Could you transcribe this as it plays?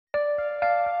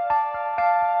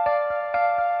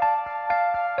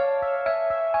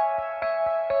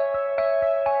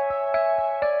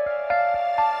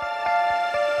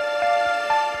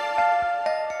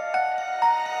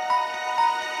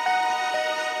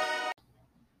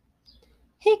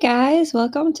Hey guys,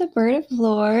 welcome to Bird of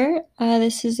Lore.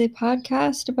 This is a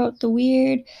podcast about the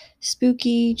weird,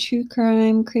 spooky, true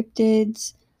crime,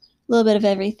 cryptids, a little bit of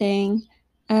everything.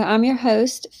 I'm your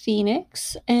host,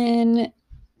 Phoenix, and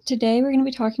today we're going to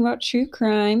be talking about true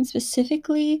crime,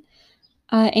 specifically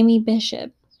Amy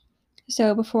Bishop.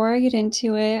 So before I get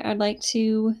into it, I'd like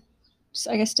to,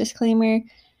 disclaimer,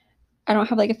 I don't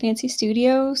have like a fancy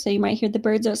studio, so you might hear the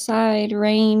birds outside,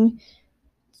 rain,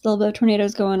 a little bit of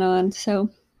tornadoes going on,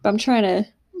 but I'm trying to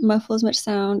muffle as much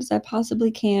sound as I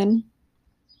possibly can.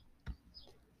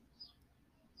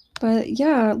 But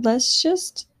yeah, let's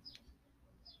just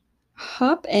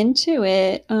hop into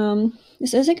it.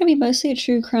 This isn't going to be mostly a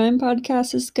true crime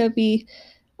podcast. This is going to be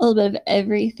a little bit of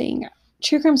everything.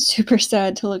 True crime's super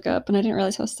sad to look up, and I didn't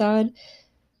realize how sad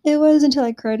it was until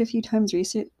I cried a few times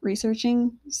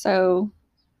researching. So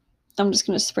I'm just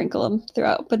going to sprinkle them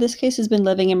throughout. But this case has been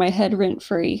living in my head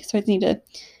rent-free, so I need to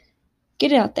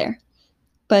get it out there.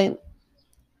 But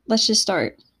let's just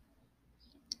start.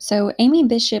 So Amy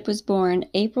Bishop was born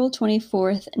April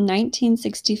 24th,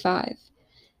 1965.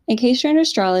 In case you're into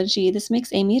astrology, this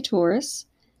makes Amy a Taurus.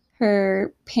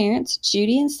 Her parents,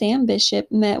 Judy and Sam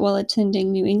Bishop, met while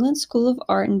attending New England School of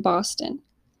Art in Boston.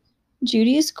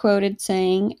 Judy is quoted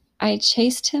saying, "I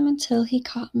chased him until he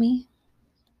caught me."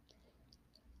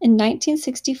 In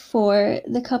 1964,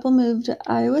 the couple moved to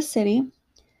Iowa City.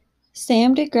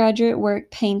 Sam did graduate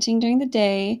work painting during the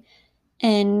day,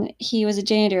 and he was a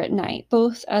janitor at night,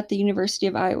 both at the University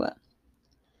of Iowa.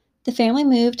 The family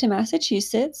moved to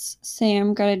Massachusetts.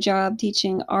 Sam got a job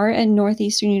teaching art at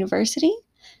Northeastern University.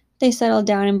 They settled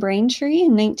down in Braintree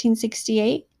in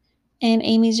 1968, and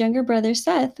Amy's younger brother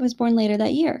Seth was born later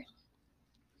that year.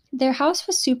 Their house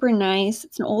was super nice.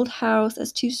 It's an old house,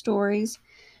 has 2 stories.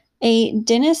 A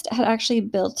dentist had actually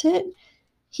built it.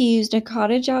 He used a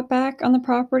cottage out back on the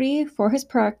property for his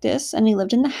practice, and he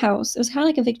lived in the house. It was kind of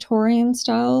like a Victorian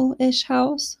style-ish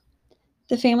house.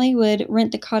 The family would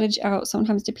rent the cottage out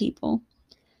sometimes to people.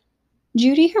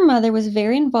 Judy, her mother, was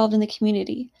very involved in the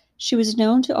community. She was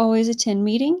known to always attend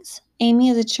meetings. Amy,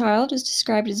 as a child, was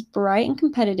described as bright and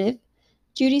competitive.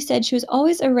 Judy said she was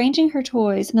always arranging her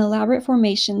toys in elaborate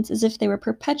formations as if they were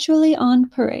perpetually on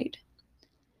parade.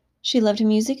 She loved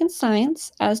music and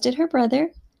science, as did her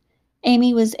brother.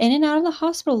 Amy was in and out of the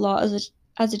hospital a lot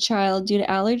as a child due to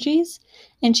allergies,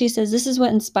 and she says this is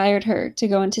what inspired her to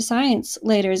go into science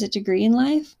later as a degree in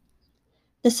life.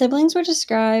 The siblings were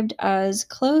described as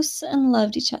close and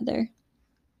loved each other.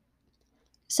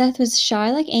 Seth was shy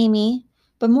like Amy,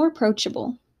 but more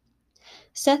approachable.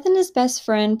 Seth and his best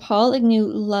friend Paul Agnew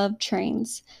loved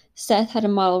trains. Seth had a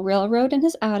model railroad in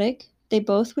his attic. They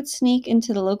both would sneak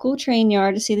into the local train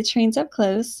yard to see the trains up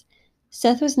close.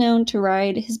 Seth was known to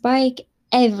ride his bike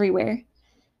everywhere.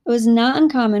 It was not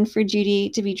uncommon for Judy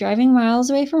to be driving miles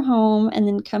away from home and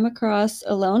then come across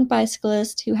a lone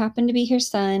bicyclist who happened to be her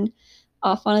son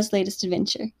off on his latest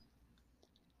adventure.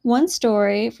 One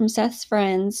story from Seth's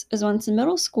friends was once in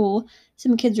middle school,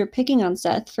 some kids were picking on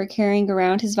Seth for carrying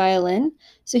around his violin,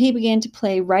 so he began to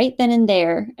play right then and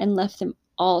there and left them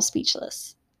all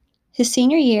speechless. His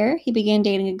senior year, he began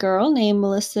dating a girl named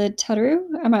Melissa Tatreau.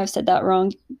 I might have said that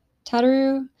wrong.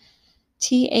 Tatreau,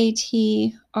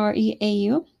 Tatreau.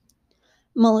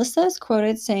 Melissa is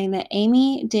quoted saying that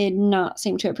Amy did not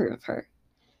seem to approve of her.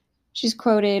 She's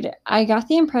quoted, "I got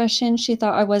the impression she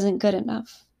thought I wasn't good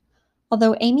enough."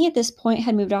 Although Amy at this point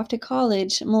had moved off to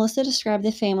college, Melissa described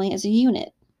the family as a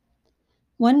unit.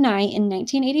 One night in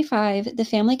 1985, the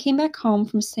family came back home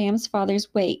from Sam's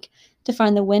father's wake to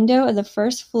find the window of the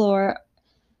first floor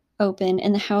open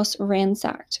and the house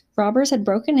ransacked. Robbers had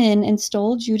broken in and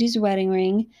stole Judy's wedding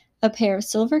ring, a pair of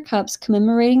silver cups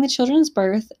commemorating the children's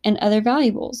birth, and other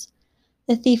valuables.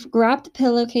 The thief grabbed the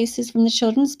pillowcases from the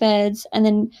children's beds and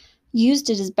then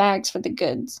used it as bags for the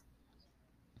goods.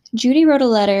 Judy wrote a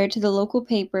letter to the local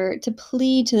paper to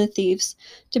plead to the thieves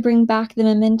to bring back the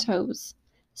mementos.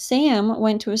 Sam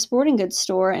went to a sporting goods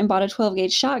store and bought a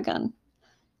 12-gauge shotgun.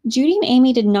 Judy and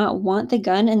Amy did not want the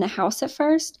gun in the house at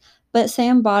first, but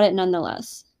Sam bought it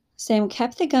nonetheless. Sam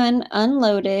kept the gun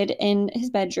unloaded in his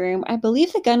bedroom. I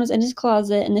believe the gun was in his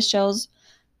closet and the shells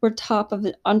were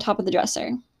on top of the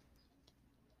dresser.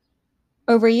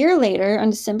 Over a year later, on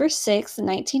December 6,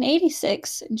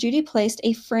 1986, Judy placed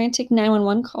a frantic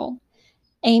 911 call.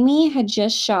 Amy had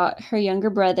just shot her younger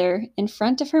brother in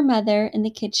front of her mother in the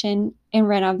kitchen and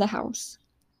ran out of the house.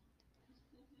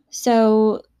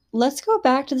 So let's go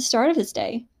back to the start of this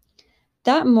day.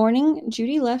 That morning,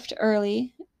 Judy left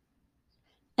early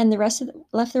and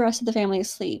left the rest of the family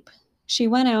asleep. She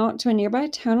went out to a nearby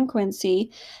town in Quincy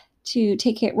to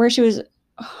take care where she was.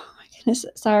 Oh my goodness,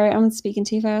 sorry, I'm speaking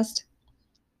too fast.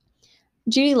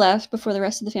 Judy left before the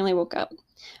rest of the family woke up.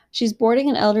 She's boarding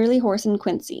an elderly horse in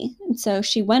Quincy, and so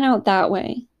she went out that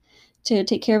way to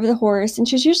take care of the horse, and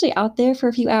she was usually out there for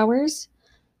a few hours.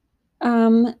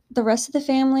 The rest of the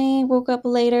family woke up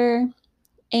later.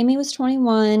 Amy was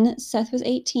 21, Seth was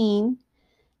 18,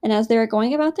 and as they were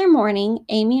going about their morning,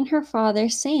 Amy and her father,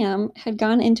 Sam, had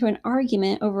gone into an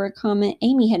argument over a comment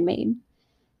Amy had made.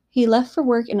 He left for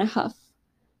work in a huff.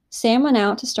 Sam went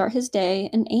out to start his day,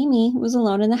 and Amy was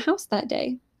alone in the house that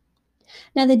day.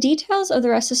 Now, the details of the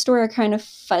rest of the story are kind of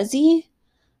fuzzy.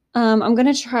 I'm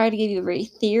going to try to give you a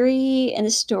theory and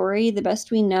the story the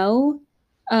best we know.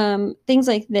 Things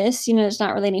like this, there's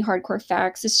not really any hardcore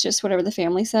facts. It's just whatever the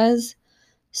family says.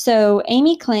 So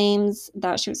Amy claims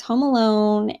that she was home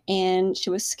alone and she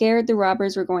was scared the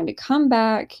robbers were going to come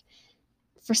back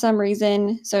for some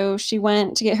reason. So she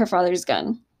went to get her father's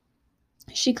gun.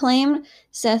 She claimed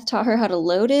Seth taught her how to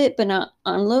load it but not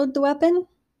unload the weapon.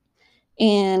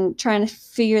 And trying to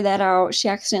figure that out, she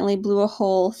accidentally blew a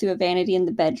hole through a vanity in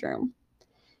the bedroom.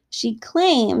 She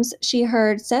claims she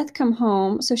heard Seth come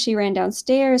home, so she ran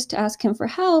downstairs to ask him for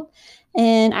help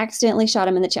and accidentally shot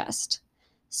him in the chest.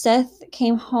 Seth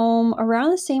came home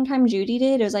around the same time Judy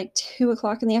did. It was like 2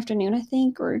 o'clock in the afternoon, I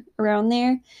think, or around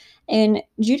there. And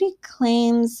Judy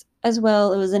claims as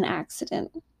well it was an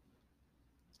accident.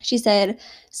 She said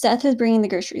Seth was bringing the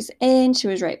groceries in. She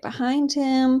was right behind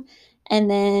him. And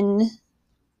then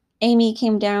Amy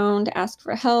came down to ask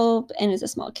for help, and it was a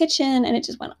small kitchen, and it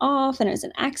just went off, and it was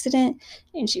an accident,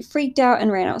 and she freaked out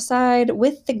and ran outside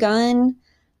with the gun.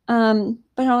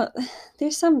 But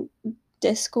there's some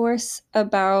discourse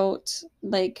about,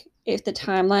 like, if the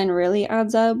timeline really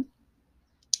adds up.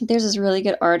 There's this really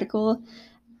good article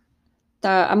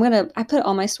that I put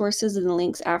all my sources in the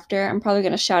links after. I'm probably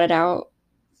going to shout it out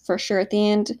for sure at the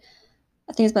end.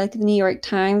 I think it's by, like, the New York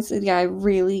Times. The guy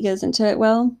really goes into it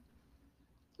well.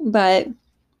 But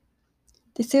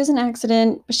this was an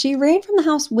accident. She ran from the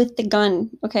house with the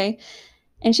gun, okay?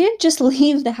 And she didn't just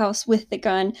leave the house with the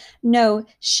gun. No,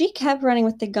 she kept running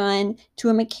with the gun to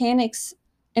a mechanic's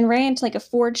and ran to like a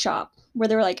Ford shop where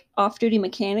there were like off-duty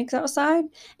mechanics outside.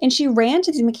 And she ran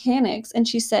to the mechanics and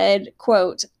she said,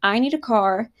 quote, "I need a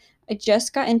car. I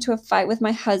just got into a fight with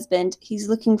my husband. He's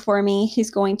looking for me. He's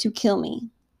going to kill me."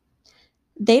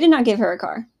 They did not give her a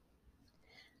car.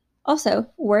 Also,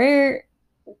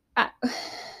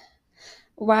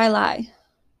 why lie?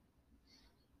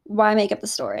 Why make up the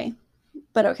story?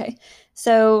 But okay.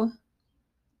 So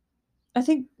I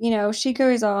think, she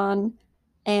goes on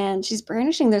and she's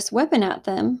brandishing this weapon at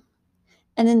them.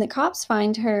 And then the cops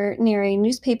find her near a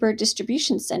newspaper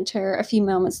distribution center a few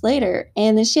moments later.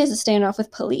 And then she has a standoff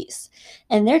with police.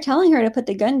 And they're telling her to put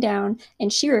the gun down,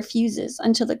 and she refuses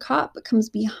until the cop comes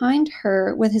behind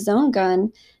her with his own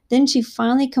gun. Then she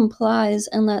finally complies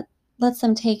and lets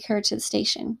them take her to the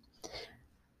station.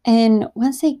 And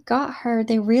once they got her,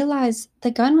 they realized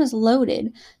the gun was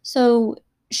loaded. So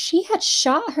she had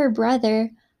shot her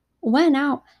brother, went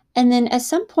out, and then at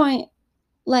some point,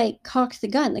 like, cocked the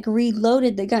gun, like,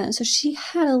 reloaded the gun. So she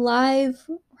had a live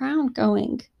round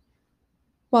going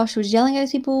while she was yelling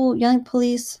at people, yelling at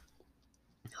police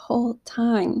the whole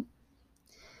time.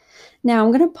 Now,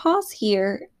 I'm going to pause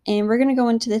here, and we're going to go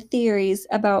into the theories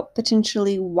about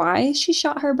potentially why she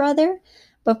shot her brother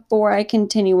before I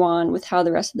continue on with how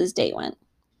the rest of this day went.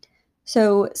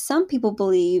 So some people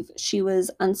believe she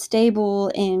was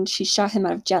unstable and she shot him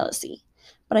out of jealousy,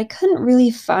 but I couldn't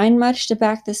really find much to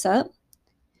back this up.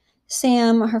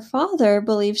 Sam, her father,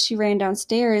 believes she ran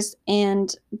downstairs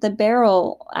and the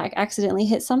barrel accidentally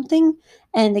hit something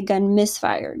and the gun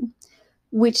misfired,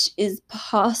 which is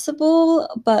possible,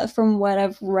 but from what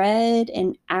I've read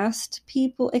and asked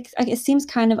people, it seems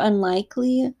kind of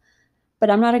unlikely, but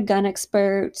I'm not a gun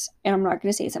expert and I'm not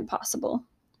going to say it's impossible.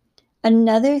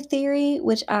 Another theory,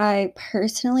 which I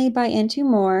personally buy into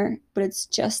more, but it's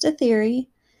just a theory,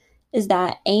 is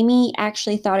that Amy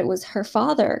actually thought it was her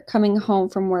father coming home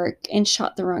from work and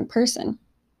shot the wrong person.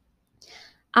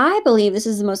 I believe this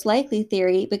is the most likely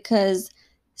theory because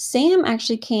Sam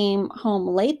actually came home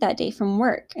late that day from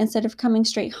work. Instead of coming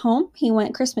straight home, he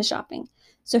went Christmas shopping.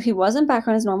 So he wasn't back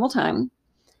on his normal time.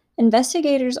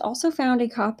 Investigators also found a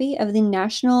copy of the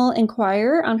National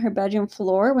Enquirer on her bedroom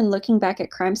floor when looking back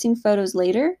at crime scene photos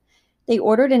later. They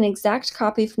ordered an exact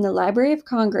copy from the Library of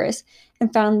Congress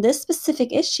and found this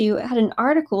specific issue had an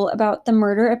article about the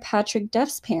murder of Patrick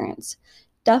Duff's parents.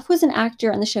 Duff was an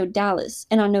actor on the show Dallas,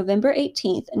 and on November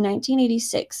 18th,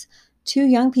 1986, two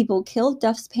young people killed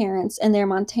Duff's parents in their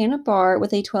Montana bar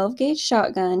with a 12-gauge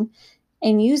shotgun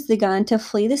and used the gun to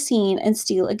flee the scene and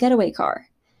steal a getaway car.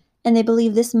 And they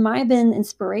believe this might have been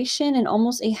inspiration and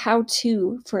almost a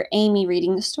how-to for Amy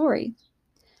reading the story.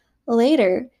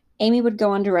 Later, Amy would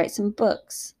go on to write some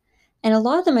books. And a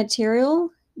lot of the material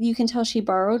you can tell she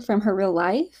borrowed from her real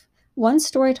life. One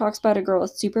story talks about a girl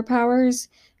with superpowers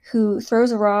who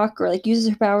throws a rock or uses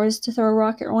her powers to throw a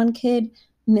rock at one kid,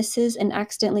 misses, and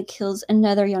accidentally kills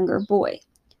another younger boy.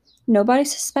 Nobody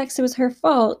suspects it was her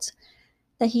fault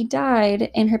that he died,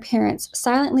 and her parents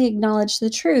silently acknowledge the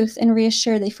truth and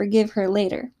reassure they forgive her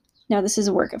later. Now, this is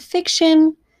a work of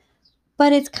fiction,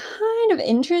 but it's kind of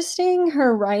interesting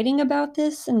her writing about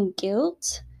this and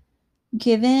guilt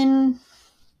given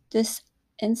this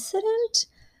incident.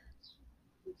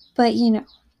 But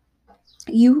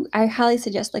I highly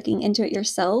suggest looking into it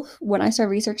yourself. When I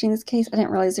started researching this case, I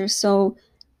didn't realize there's so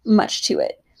much to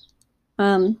it.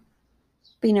 But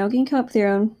you can come up with your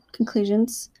own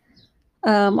conclusions.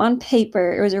 On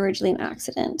paper, it was originally an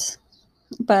accident.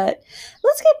 But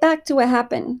let's get back to what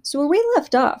happened. So where we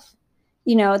left off,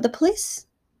 the police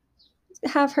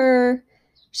have her,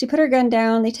 she put her gun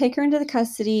down, they take her into the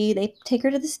custody, they take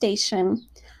her to the station.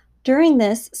 During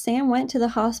this, Sam went to the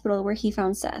hospital where he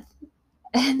found Seth.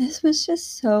 And this was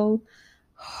just so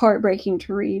heartbreaking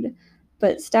to read.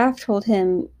 But staff told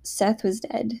him Seth was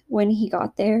dead when he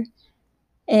got there.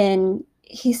 And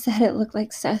he said it looked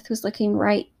like Seth was looking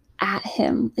right at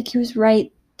him. Like he was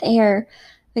right there.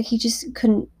 Like he just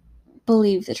couldn't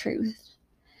believe the truth.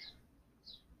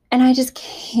 And I just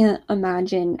can't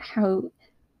imagine how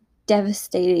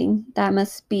devastating that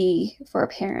must be for a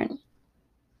parent.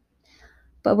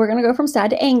 But we're going to go from sad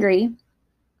to angry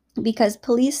because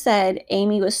police said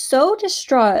Amy was so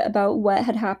distraught about what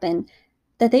had happened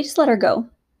that they just let her go.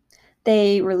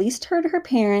 They released her to her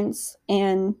parents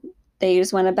and they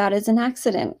just went about it as an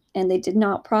accident and they did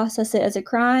not process it as a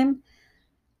crime.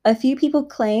 A few people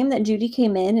claim that Judy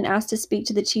came in and asked to speak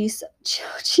to the chief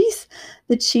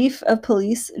of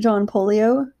police, John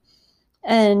Polio,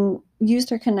 and used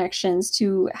her connections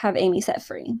to have Amy set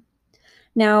free.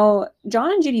 Now,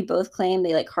 John and Judy both claim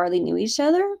they hardly knew each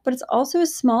other, but it's also a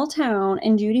small town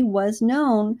and Judy was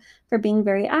known for being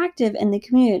very active in the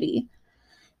community.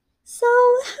 So,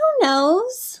 who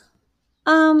knows?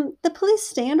 The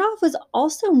police standoff was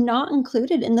also not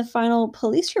included in the final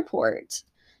police report.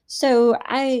 So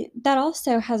that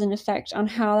also has an effect on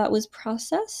how that was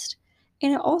processed.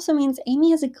 And it also means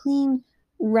Amy has a clean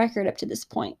record up to this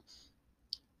point.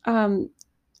 Yeah, I'm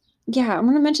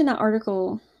going to mention that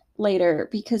article later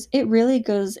because it really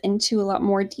goes into a lot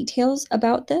more details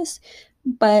about this.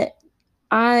 But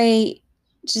it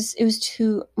was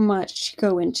too much to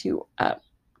go into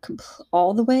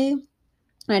all the way.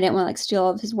 I didn't want to steal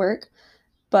all of his work.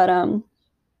 But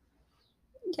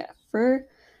yeah, for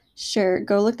sure.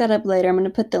 Go look that up later. I'm going to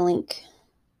put the link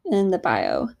in the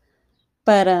bio.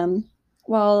 But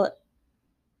while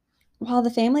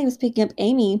the family was picking up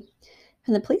Amy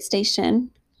from the police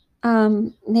station,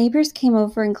 neighbors came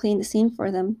over and cleaned the scene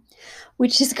for them,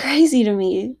 which is crazy to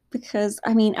me because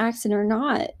accident or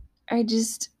not, I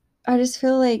just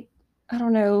feel like, I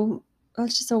don't know,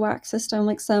 it's just a whack system.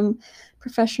 Like some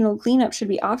professional cleanup should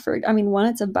be offered. One,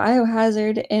 it's a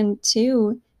biohazard, and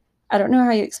two, I don't know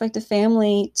how you expect a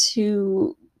family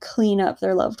to clean up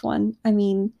their loved one.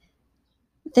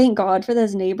 Thank God for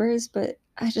those neighbors, but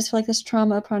I just feel like this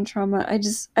trauma upon trauma. I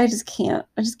just can't.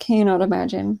 I just cannot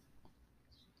imagine.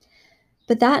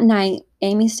 But that night,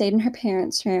 Amy stayed in her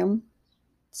parents' room.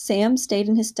 Sam stayed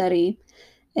in his study,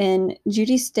 and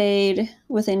Judy stayed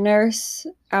with a nurse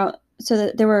out. So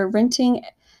that they were renting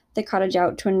the cottage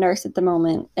out to a nurse at the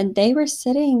moment, and they were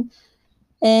sitting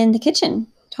in the kitchen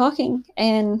talking,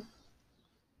 and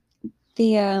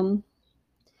the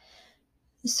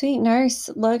sweet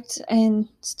nurse looked and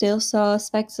still saw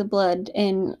specks of blood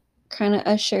and kind of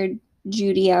ushered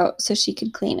Judy out so she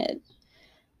could clean it.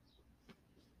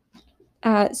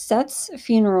 At Seth's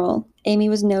funeral, Amy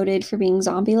was noted for being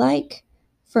zombie-like.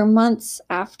 For months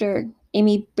after,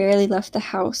 Amy barely left the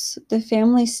house. The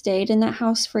family stayed in that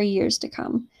house for years to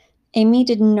come. Amy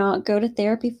did not go to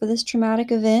therapy for this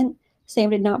traumatic event. Sam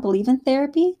did not believe in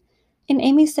therapy. And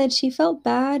Amy said she felt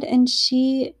bad and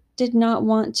she did not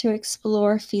want to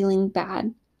explore feeling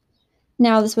bad.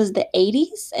 Now, this was the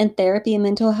 80s, and therapy and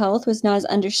mental health was not as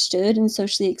understood and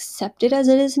socially accepted as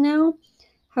it is now.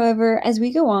 However, as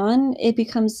we go on, it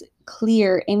becomes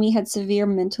clear Amy had severe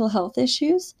mental health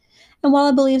issues. And while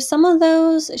I believe some of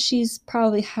those she's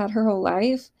probably had her whole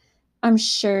life, I'm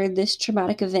sure this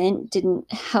traumatic event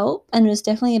didn't help and was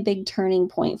definitely a big turning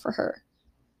point for her.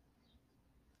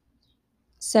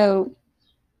 So,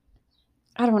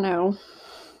 I don't know.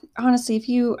 Honestly,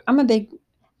 I'm a big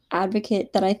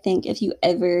advocate that I think if you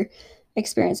ever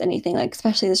experience anything, like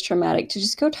especially this traumatic, to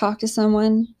just go talk to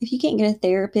someone. If you can't get a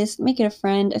therapist, make it a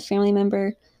friend, a family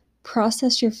member.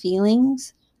 Process your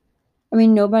feelings. I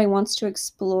mean, nobody wants to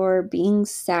explore being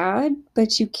sad,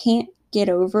 but you can't get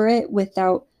over it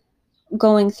without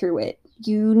going through it.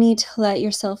 You need to let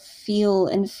yourself feel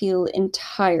and feel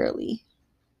entirely.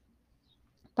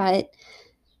 But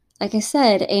like I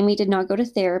said, Amy did not go to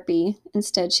therapy.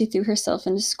 Instead, she threw herself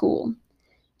into school.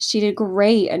 She did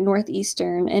great at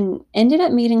Northeastern and ended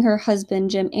up meeting her husband,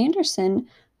 Jim Anderson,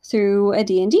 through a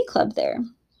D&D club there.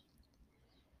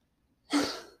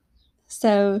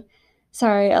 So,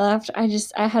 sorry, I laughed. I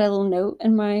had a little note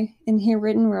in here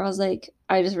written where I was like,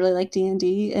 I just really like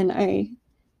D&D, and I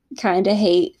kind of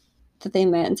hate that they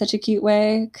met in such a cute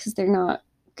way because they're not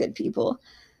good people.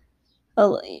 I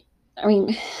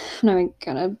mean, I'm not even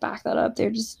gonna back that up. They're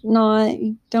just not.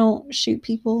 You don't shoot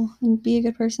people and be a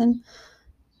good person.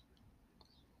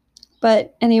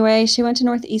 But anyway, she went to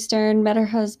Northeastern, met her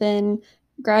husband,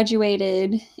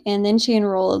 graduated, and then she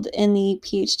enrolled in the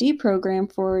PhD program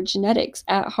for genetics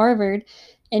at Harvard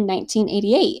in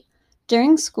 1988.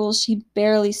 During school, she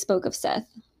barely spoke of Seth.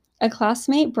 A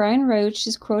classmate, Brian Roach,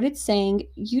 is quoted saying,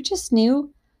 "You just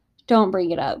knew? Don't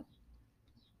bring it up."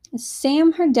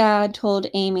 Sam, her dad, told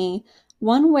Amy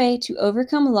one way to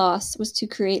overcome loss was to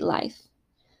create life,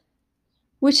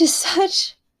 which is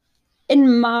such,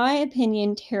 in my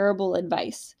opinion, terrible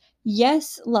advice.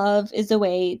 Yes, love is a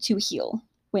way to heal.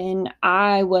 When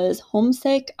I was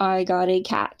homesick, I got a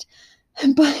cat.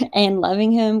 And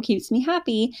loving him keeps me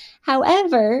happy.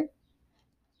 However,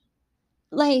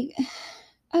 like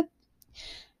a,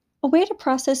 a way to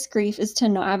process grief is to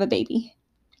not have a baby.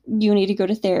 You need to go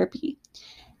to therapy.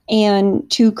 And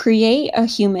to create a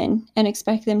human and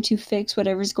expect them to fix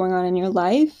whatever's going on in your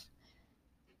life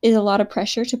is a lot of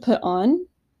pressure to put on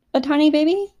a tiny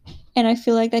baby. And I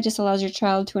feel like that just allows your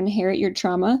child to inherit your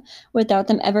trauma without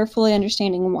them ever fully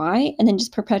understanding why, and then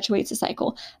just perpetuates the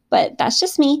cycle. But that's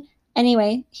just me.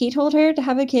 Anyway, he told her to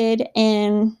have a kid,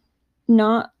 and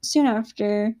not soon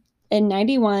after, in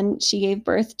 91, she gave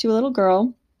birth to a little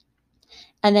girl,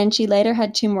 and then she later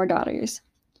had 2 more daughters.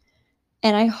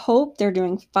 And I hope they're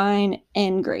doing fine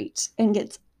and great and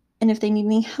if they need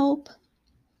any help,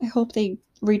 I hope they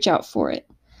reach out for it.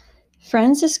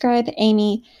 Friends describe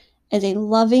Amy as a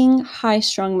loving,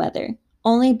 high-strung mother,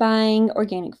 only buying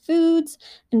organic foods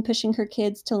and pushing her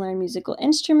kids to learn musical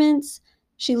instruments.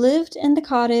 She lived in the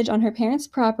cottage on her parents'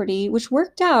 property, which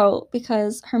worked out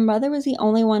because her mother was the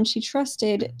only one she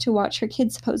trusted to watch her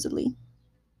kids, supposedly.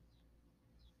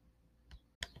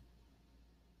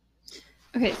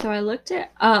 Okay, so I looked it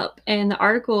up, and the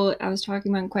article I was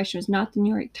talking about in question was not the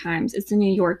New York Times. It's the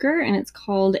New Yorker, and it's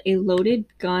called A Loaded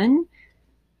Gun,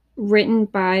 written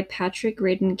by Patrick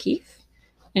Radden Keefe.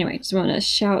 Anyway, just want to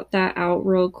shout that out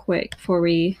real quick before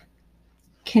we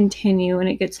continue and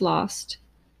it gets lost.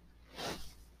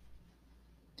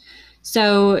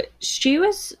 So she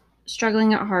was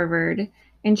struggling at Harvard,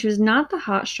 and she was not the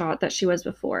hotshot that she was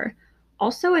before.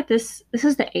 Also, at this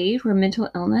is the age where mental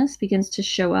illness begins to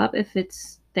show up if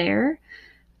it's there.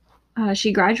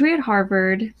 She graduated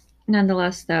Harvard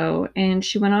nonetheless, though, and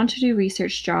she went on to do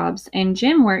research jobs, and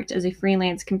Jim worked as a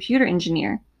freelance computer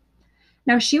engineer.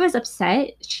 Now, she was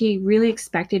upset. She really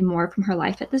expected more from her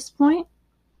life at this point.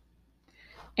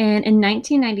 And in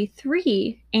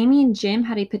 1993, Amy and Jim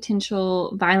had a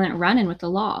potential violent run-in with the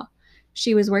law.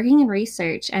 She was working in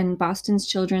research in Boston's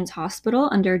Children's Hospital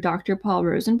under Dr. Paul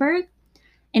Rosenberg,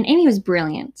 and Amy was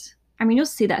brilliant. I mean, you'll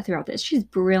see that throughout this. She's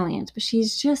brilliant, but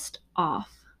she's just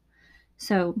off.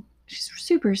 So she's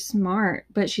super smart,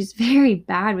 but she's very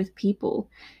bad with people.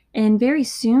 And very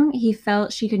soon, he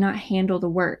felt she could not handle the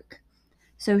work.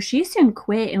 So she soon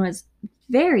quit and was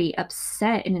very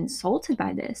upset and insulted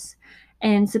by this.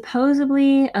 And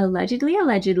supposedly,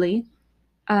 allegedly,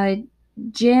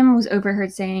 Jim was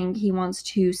overheard saying he wants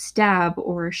to stab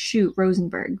or shoot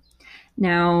Rosenberg.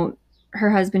 Now, her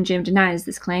husband Jim denies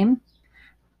this claim.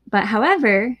 But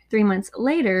however, 3 months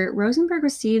later, Rosenberg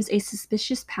receives a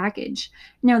suspicious package.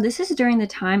 Now, this is during the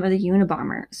time of the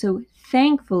Unabomber, so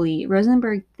thankfully,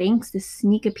 Rosenberg thinks to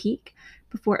sneak a peek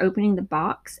before opening the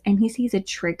box, and he sees a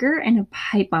trigger and a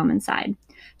pipe bomb inside.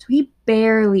 So he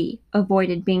barely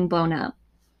avoided being blown up.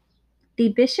 The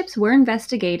Bishops were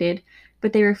investigated,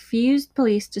 but they refused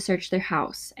police to search their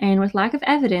house, and with lack of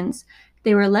evidence,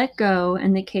 they were let go,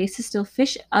 and the case is still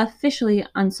officially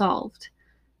unsolved.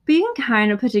 But you can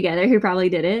kind of put together who probably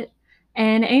did it.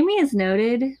 And Amy is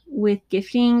noted with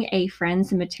gifting a friend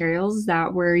some materials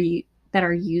that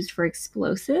are used for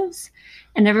explosives,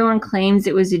 and everyone claims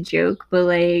it was a joke, but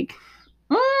like,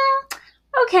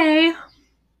 okay.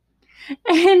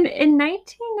 And in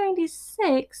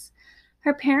 1996,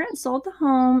 her parents sold the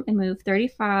home and moved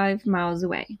 35 miles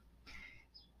away.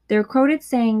 They're quoted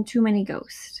saying, "Too many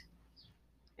ghosts."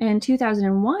 In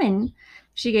 2001,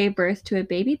 she gave birth to a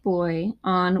baby boy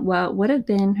on what would have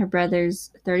been her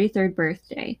brother's 33rd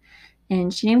birthday,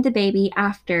 and she named the baby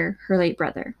after her late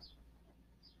brother.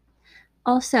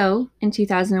 Also, in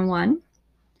 2001,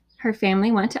 her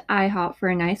family went to IHOP for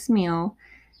a nice meal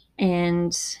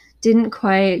and didn't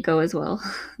quite go as well.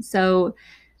 So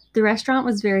the restaurant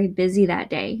was very busy that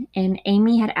day, and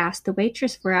Amy had asked the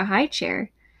waitress for a high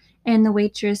chair. And the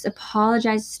waitress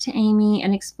apologizes to Amy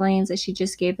and explains that she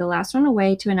just gave the last one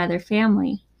away to another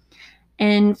family.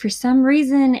 And for some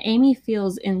reason, Amy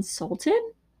feels insulted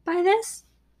by this,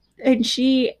 and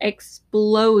she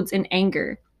explodes in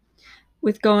anger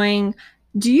with going,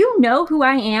 "Do you know who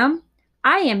I am?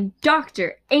 I am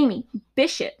Dr. Amy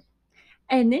Bishop."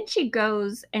 And then she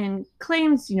goes and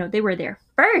claims, they were there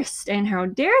first, and how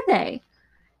dare they?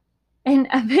 And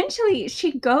eventually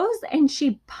she goes and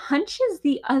she punches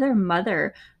the other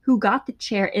mother who got the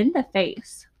chair in the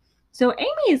face. So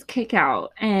Amy is kicked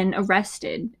out and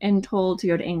arrested and told to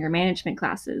go to anger management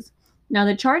classes. Now,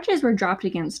 the charges were dropped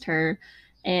against her,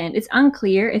 and it's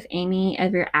unclear if Amy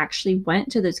ever actually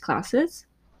went to those classes.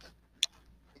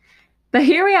 But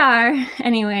here we are,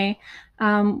 anyway,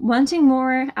 wanting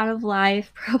more out of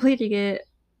life, probably to get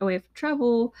away from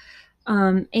trouble.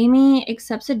 Amy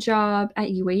accepts a job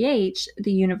at UAH,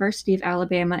 the University of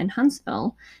Alabama in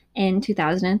Huntsville, in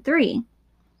 2003.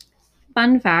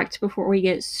 Fun fact before we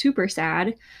get super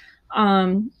sad,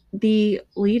 the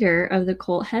leader of the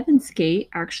cult Heaven's Gate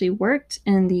actually worked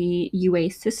in the UA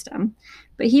system,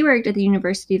 but he worked at the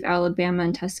University of Alabama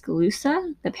in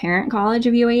Tuscaloosa, the parent college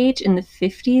of UAH, in the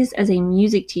 50s as a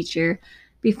music teacher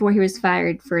before he was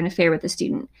fired for an affair with a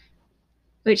student.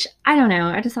 Which, I don't know,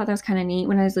 I just thought that was kind of neat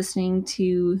when I was listening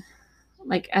to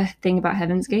like a thing about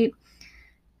Heaven's Gate.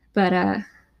 But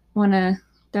want to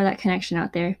throw that connection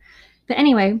out there. But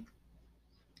anyway,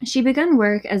 she began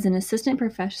work as an assistant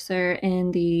professor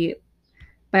in the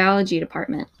biology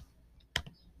department.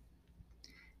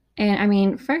 And I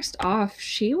mean, first off,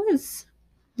 she was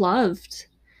loved.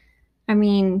 I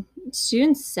mean,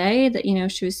 students say that,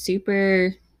 she was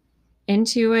super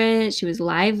into it. She was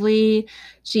lively.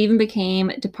 She even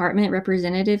became department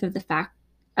representative of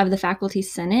the faculty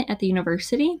senate at the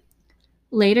university.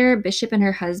 Later, Bishop and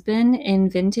her husband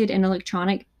invented an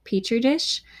electronic petri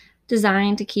dish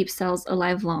designed to keep cells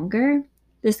alive longer.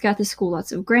 This got the school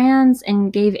lots of grants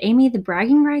and gave Amy the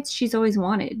bragging rights she's always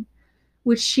wanted,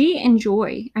 which she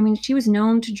enjoyed. I mean, she was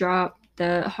known to drop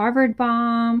the Harvard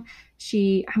bomb.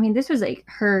 This was like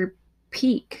her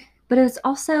peak, but it's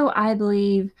also, I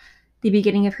believe, the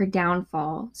beginning of her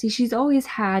downfall. See, she's always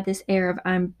had this air of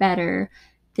I'm better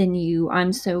than you,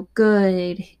 I'm so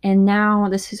good, and now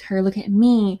this is her, look at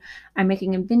me, I'm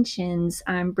making inventions,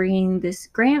 I'm bringing this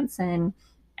grants in,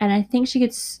 and I think she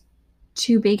gets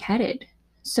too big-headed.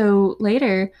 So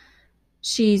later,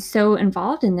 she's so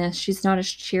involved in this, she's not as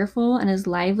cheerful and as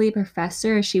lively a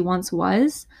professor as she once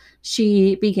was.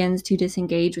 She begins to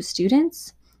disengage with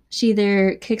students. She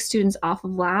either kicks students off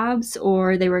of labs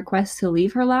or they request to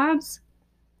leave her labs.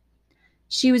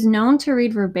 She was known to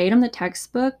read verbatim the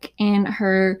textbook, and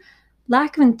her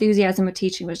lack of enthusiasm with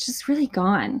teaching was just really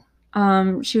gone.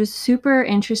 She was super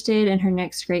interested in her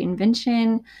next great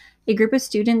invention. A group of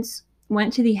students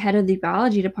went to the head of the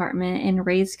biology department and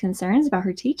raised concerns about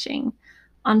her teaching.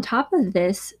 On top of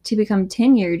this, to become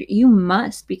tenured, you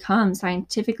must become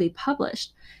scientifically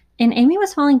published. And Amy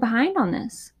was falling behind on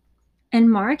this. In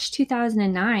March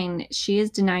 2009, she is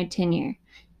denied tenure.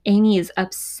 Amy is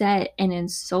upset and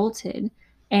insulted,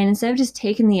 and instead of just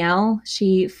taking the L,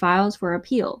 she files for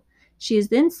appeal. She is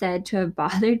then said to have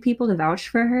bothered people to vouch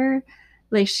for her,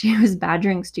 like she was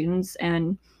badgering students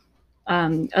and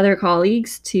other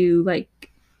colleagues to,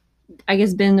 like, I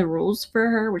guess, bend the rules for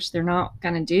her, which they're not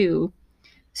going to do.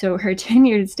 So her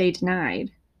tenure would stay denied.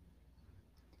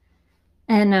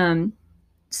 And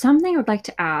something I would like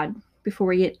to add before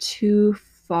we get too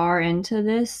far into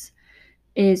this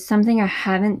is something I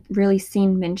haven't really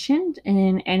seen mentioned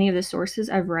in any of the sources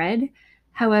I've read.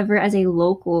 However, as a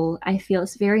local, I feel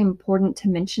it's very important to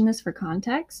mention this for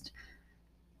context.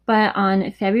 But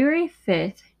on February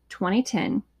 5th,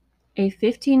 2010, a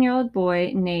 15-year-old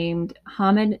boy named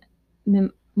Hamid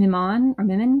Mimon, or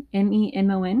Mimon,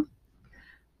 Memon,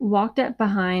 walked up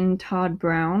behind Todd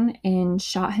Brown and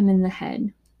shot him in the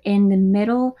head in the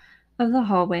middle of the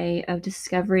hallway of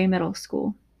Discovery Middle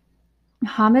School.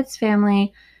 Hamid's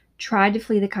family tried to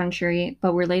flee the country,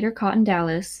 but were later caught in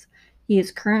Dallas. He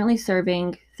is currently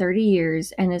serving 30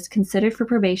 years and is considered for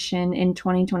probation in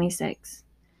 2026.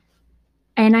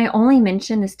 And I only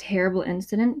mention this terrible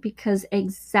incident because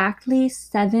exactly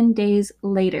 7 days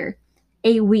later,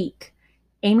 a week,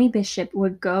 Amy Bishop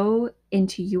would go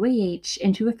into UAH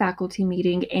into a faculty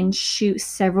meeting and shoot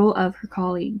several of her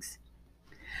colleagues.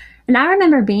 And I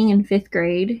remember being in 5th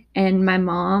grade and my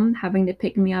mom having to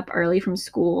pick me up early from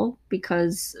school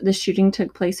because the shooting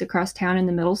took place across town in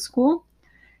the middle school.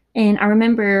 And I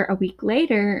remember a week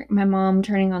later, my mom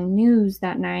turning on the news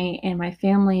that night and my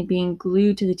family being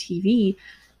glued to the TV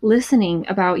listening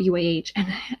about UAH. And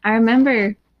I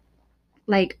remember,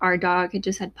 like, our dog had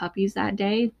just had puppies that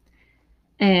day.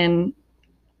 And,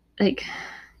 like,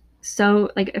 so,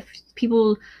 like, if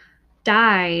people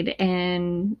died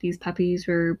and these puppies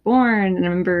were born, and I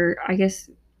remember, I guess,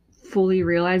 fully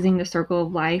realizing the circle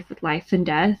of life with life and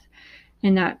death.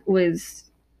 And that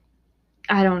was,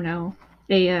 I don't know,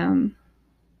 a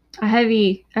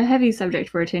heavy subject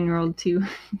for a 10-year-old to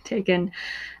take in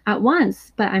at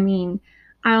once. But I mean,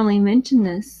 I only mention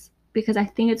this because I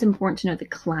think it's important to know the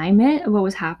climate of what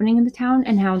was happening in the town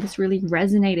and how this really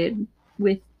resonated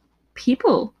with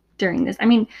people during this. I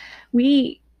mean,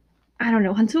 I don't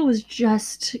know, Huntsville was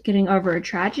just getting over a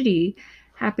tragedy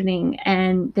happening,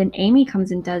 and then Amy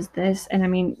comes and does this. And I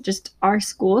mean, just our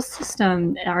school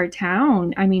system, our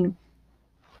town, I mean,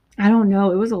 I don't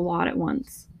know, it was a lot at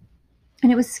once.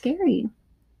 And it was scary.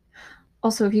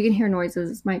 Also, if you can hear noises,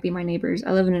 this might be my neighbors.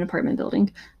 I live in an apartment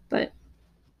building. But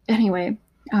anyway,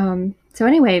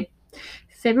 February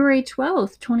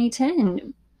 12th,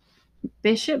 2010,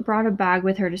 Bishop brought a bag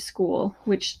with her to school,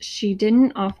 which she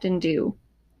didn't often do.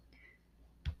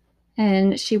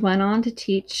 And she went on to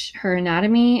teach her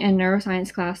anatomy and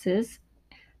neuroscience classes.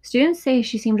 Students say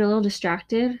she seemed a little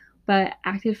distracted, but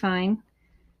acted fine.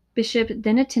 Bishop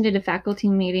then attended a faculty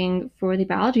meeting for the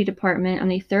biology department on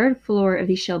the 3rd floor of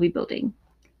the Shelby building.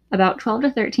 About 12 to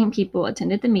 13 people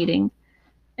attended the meeting,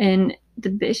 and the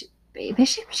bishop,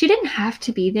 she didn't have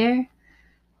to be there.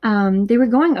 They were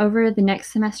going over the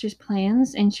next semester's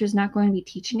plans, and she was not going to be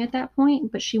teaching at that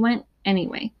point, but she went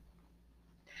anyway.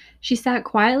 She sat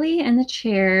quietly in the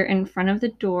chair in front of the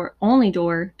door, only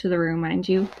door to the room, mind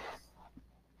you,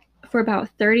 for about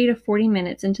 30 to 40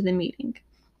 minutes into the meeting.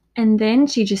 And then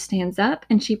she just stands up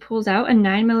and she pulls out a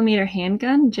 9mm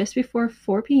handgun just before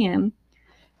 4 p.m.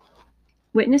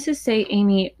 Witnesses say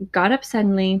Amy got up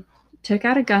suddenly, took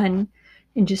out a gun,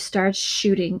 and just started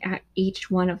shooting at each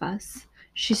one of us.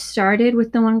 She started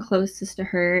with the one closest to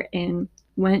her and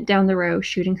went down the row,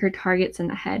 shooting her targets in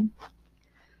the head.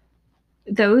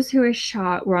 Those who were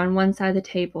shot were on one side of the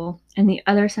table, and the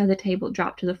other side of the table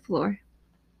dropped to the floor.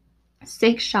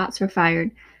 6 shots were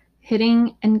fired,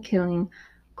 hitting and killing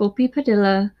Gopi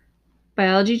Padilla,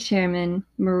 biology chairman,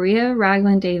 Maria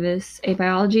Ragland Davis, a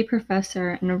biology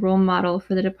professor and a role model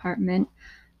for the department,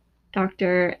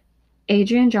 Dr.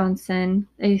 Adrian Johnson,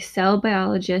 a cell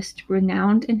biologist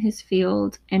renowned in his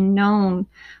field and known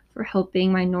for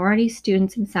helping minority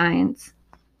students in science.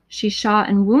 She shot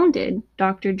and wounded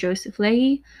Dr. Joseph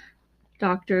Leahy,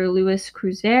 Dr. Luis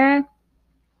Cruz-Vera,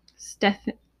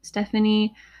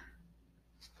 Stephanie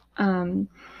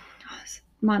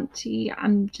Monti,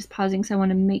 I'm just pausing because I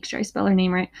want to make sure I spell her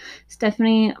name right.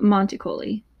 Stephanie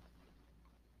Monticoli.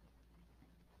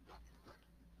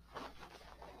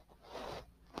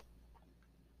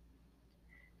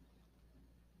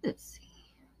 Let's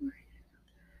see.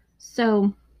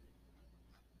 So,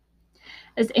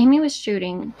 as Amy was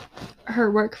shooting,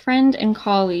 her work friend and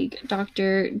colleague,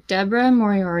 Dr. Deborah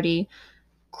Moriarty,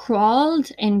 crawled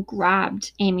and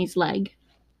grabbed Amy's leg.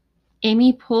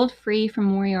 Amy pulled free from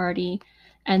Moriarty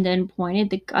and then pointed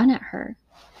the gun at her.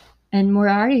 And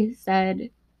Moriarty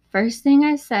said, "First thing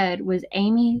I said was,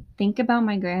 Amy, think about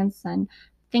my grandson.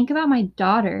 Think about my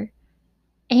daughter.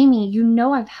 Amy, you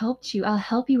know I've helped you. I'll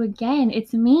help you again.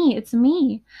 It's me. It's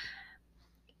me."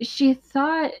 She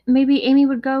thought maybe Amy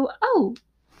would go, "Oh,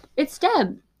 it's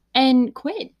Deb," and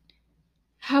quit.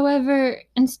 However,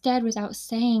 instead, without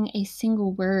saying a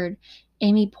single word,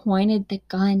 Amy pointed the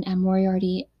gun at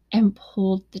Moriarty and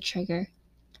pulled the trigger.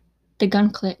 The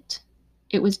gun clicked.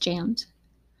 It was jammed.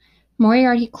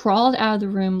 Moriarty crawled out of the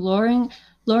room,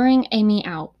 luring Amy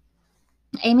out.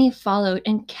 Amy followed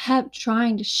and kept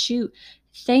trying to shoot,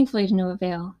 thankfully to no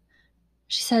avail.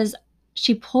 She says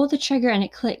she pulled the trigger and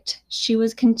it clicked. She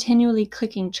was continually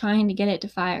clicking, trying to get it to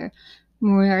fire.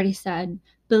 Moriarty said,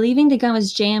 believing the gun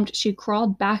was jammed, she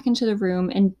crawled back into the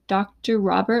room and Dr.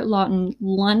 Robert Lawton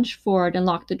lunged forward and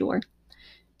locked the door.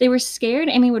 They were scared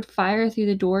Amy would fire through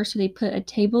the door, so they put a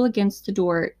table against the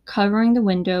door, covering the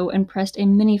window, and pressed a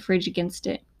mini fridge against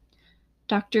it.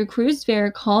 Dr.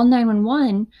 Cruz-Vera called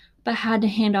 911, but had to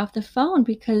hand off the phone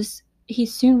because he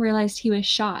soon realized he was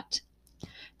shot.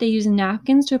 They used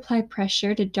napkins to apply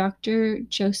pressure to Dr.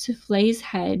 Joseph Lay's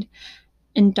head,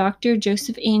 and Dr.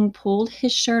 Joseph Ng pulled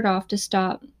his shirt off to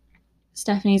stop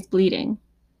Stephanie's bleeding.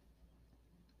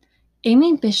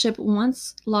 Amy Bishop,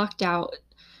 once locked out,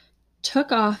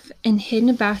 took off and hid in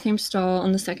a bathroom stall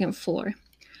on the second floor.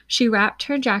 She wrapped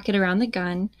her jacket around the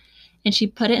gun and she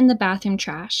put it in the bathroom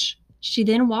trash. She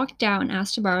then walked out and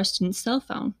asked to borrow a student's cell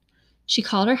phone. She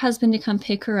called her husband to come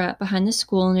pick her up behind the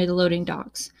school near the loading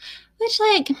docks. Which,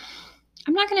 like,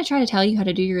 I'm not going to try to tell you how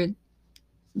to do your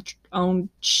own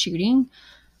shooting,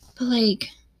 but, like,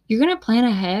 you're going to plan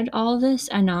ahead all of this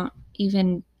and not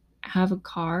even have a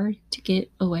car to get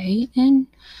away in?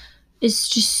 It's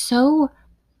just so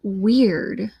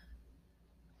weird.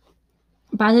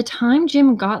 By the time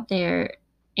Jim got there,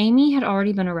 Amy had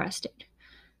already been arrested.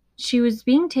 She was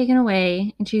being taken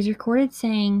away, and she's recorded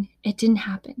saying, "It didn't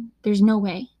happen. There's no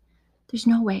way. There's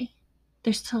no way.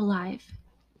 They're still alive."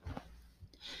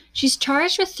 She's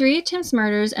charged with three attempted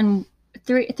murders and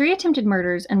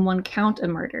one count of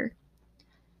murder.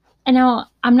 And now,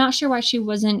 I'm not sure why she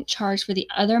wasn't charged for the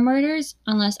other murders,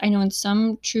 unless I know in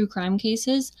some true crime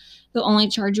cases, they'll only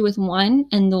charge you with one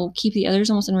and they'll keep the others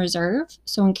almost in reserve.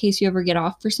 So in case you ever get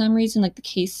off for some reason, like the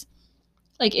case,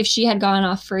 like if she had gone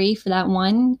off free for that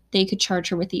one, they could charge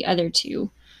her with the other two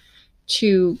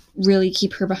to really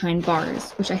keep her behind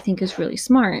bars, which I think is really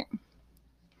smart.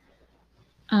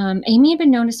 Amy had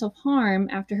been known to self-harm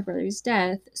after her brother's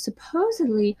death.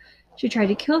 Supposedly, she tried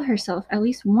to kill herself at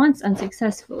least once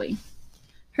unsuccessfully.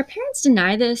 Her parents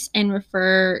deny this and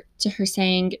refer to her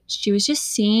saying she was just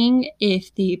seeing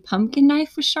if the pumpkin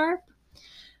knife was sharp.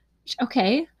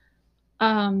 Okay.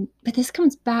 But this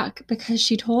comes back because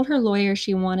she told her lawyer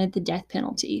she wanted the death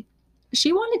penalty.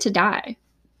 She wanted to die.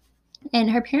 And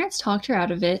her parents talked her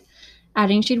out of it,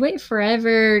 adding she'd wait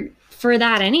forever for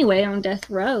that anyway on death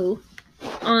row.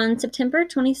 On September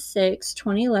 26,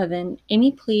 2011,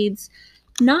 Amy pleads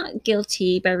not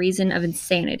guilty by reason of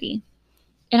insanity.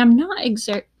 And I'm not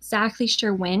exactly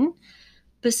sure when,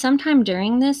 but sometime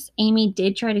during this, Amy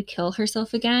did try to kill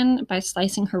herself again by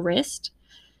slicing her wrist.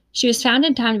 She was found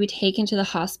in time to be taken to the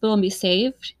hospital and be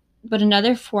saved, but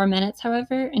another 4 minutes,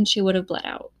 however, and she would have bled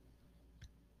out.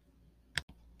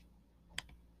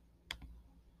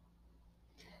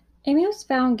 Amy was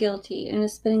found guilty and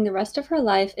is spending the rest of her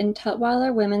life in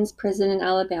Tutwiler Women's Prison in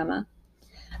Alabama.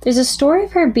 There's a story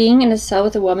of her being in a cell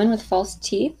with a woman with false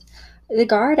teeth. The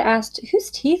guard asked whose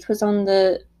teeth was on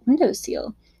the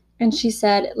windowsill, and she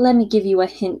said, "Let me give you a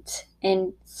hint,"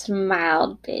 and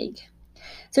smiled big.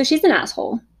 So she's an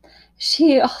asshole.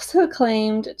 She also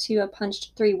claimed to have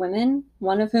punched 3 women,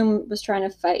 one of whom was trying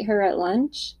to fight her at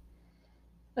lunch.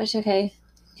 Which, okay.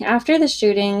 After the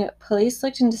shooting, police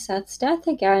looked into Seth's death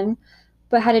again,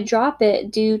 but had to drop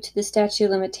it due to the statute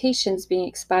of limitations being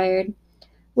expired.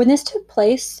 When this took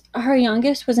place, her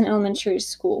youngest was in elementary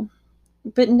school,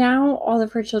 but now all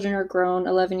of her children are grown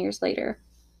 11 years later.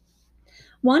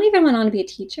 One even went on to be a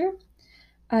teacher.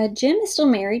 Jim is still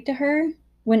married to her.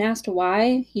 When asked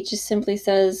why, he just simply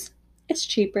says, "It's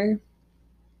cheaper."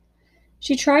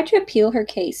 She tried to appeal her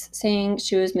case, saying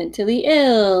she was mentally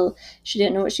ill, she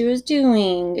didn't know what she was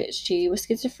doing, she was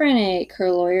schizophrenic,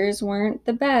 her lawyers weren't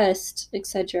the best,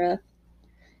 etc.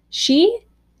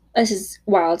 This is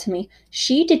wild to me,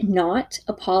 she did not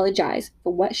apologize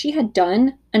for what she had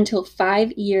done until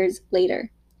 5 years later.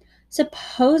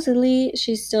 Supposedly,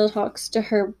 she still talks to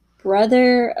her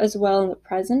brother as well in the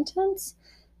present tense,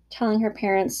 telling her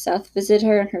parents Seth visited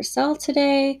her in her cell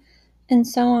today, and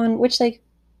so on, which, like,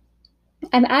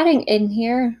 I'm adding in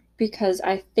here because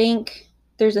I think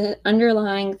there's an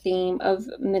underlying theme of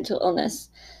mental illness.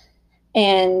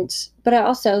 But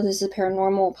this is a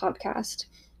paranormal podcast.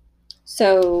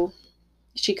 So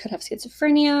she could have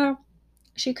schizophrenia,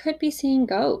 she could be seeing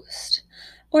ghosts,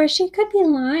 or she could be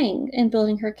lying and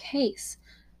building her case.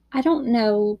 I don't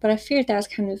know, but I figured that was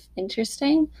kind of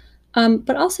interesting.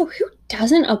 But also, who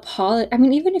doesn't apologize? I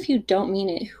mean, even if you don't mean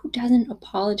it, who doesn't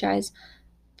apologize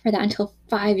for that until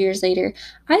 5 years later?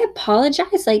 I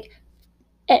apologize like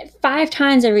at 5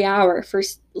 times every hour for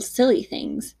silly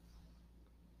things.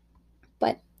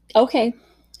 But okay.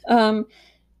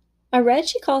 I read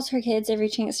she calls her kids every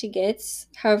chance she gets.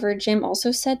 However, Jim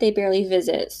also said they barely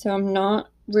visit, so I'm not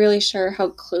really sure how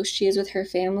close she is with her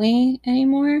family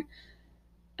anymore.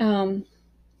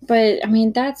 But I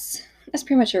mean, that's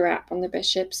pretty much a wrap on the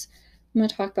Bishops. I'm going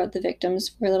to talk about the victims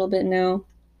for a little bit now.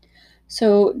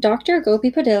 So Dr.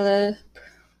 Gopi Padilla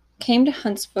came to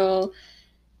Huntsville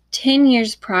 10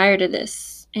 years prior to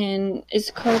this and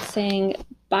is quote saying,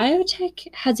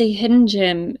 biotech has a hidden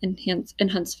gem in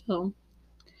Huntsville.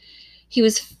 He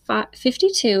was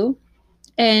 52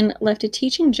 and left a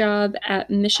teaching job at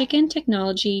Michigan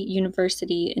Technology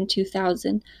University in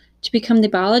 2000 to become the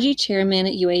biology chairman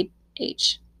at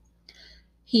UAH.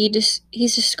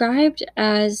 He's described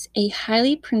as a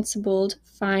highly principled,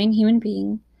 fine human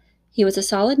being. He was a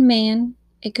solid man,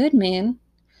 a good man.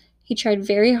 He tried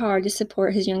very hard to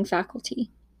support his young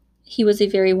faculty. He was a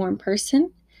very warm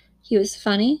person. He was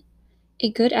funny,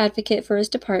 a good advocate for his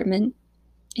department.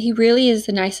 He really is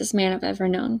the nicest man I've ever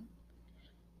known.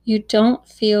 You don't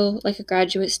feel like a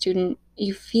graduate student.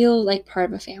 You feel like part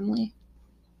of a family.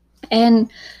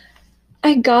 And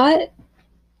I got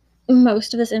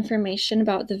most of this information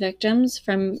about the victims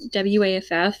from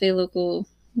WAFF, a local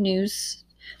news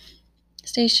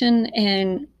station,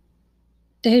 and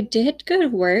they did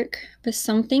good work, but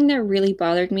something that really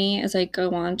bothered me as I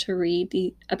go on to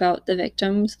read about the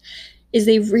victims is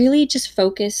they really just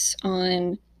focus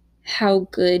on how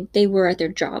good they were at their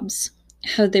jobs,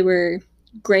 how they were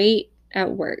great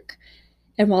at work.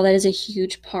 And while that is a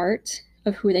huge part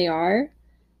of who they are,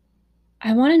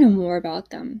 I want to know more about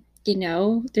them. You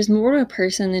know, there's more to a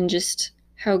person than just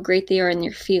how great they are in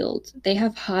their field. They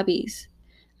have hobbies.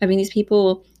 I mean, these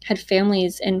people had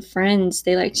families and friends.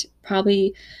 They liked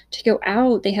probably to go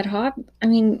out. They had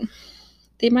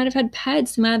they might have had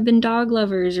pets. They might have been dog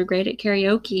lovers or great at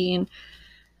karaoke. And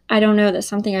I don't know, that's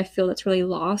something I feel that's really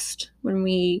lost when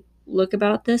we look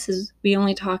about this, is we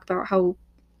only talk about how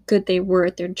good they were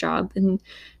at their job, and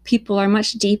people are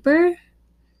much deeper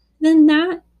than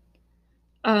that.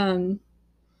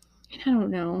 I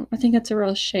don't know. I think that's a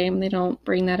real shame they don't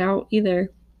bring that out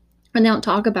either. And they don't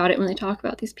talk about it when they talk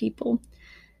about these people.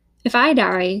 If I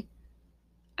die,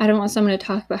 I don't want someone to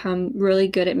talk about how I'm really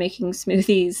good at making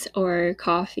smoothies or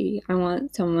coffee. I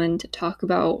want someone to talk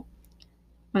about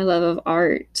my love of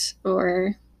art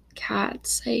or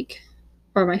cats,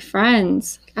 or my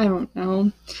friends. I don't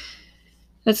know.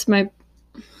 It's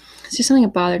just something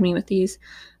that bothered me with these.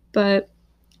 But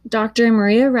Dr.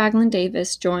 Maria Ragland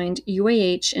Davis joined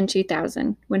UAH in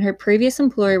 2000 when her previous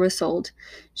employer was sold.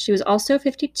 She was also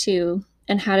 52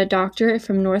 and had a doctorate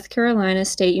from North Carolina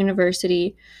State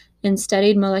University and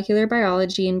studied molecular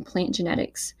biology and plant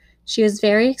genetics. She was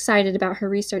very excited about her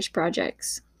research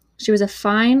projects. She was a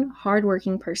fine,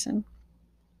 hardworking person.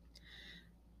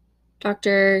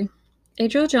 Dr.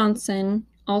 Adriel Johnson,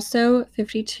 also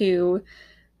 52,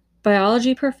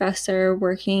 biology professor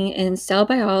working in cell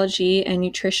biology and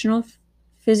nutritional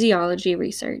physiology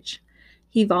research.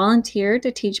 He volunteered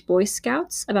to teach Boy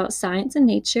Scouts about science and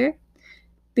nature.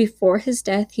 Before his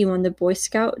death, he won the Boy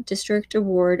Scout District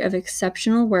Award of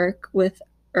Exceptional Work with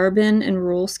Urban and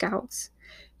Rural Scouts,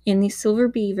 and the Silver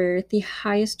Beaver, the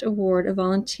highest award a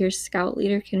volunteer scout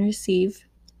leader can receive.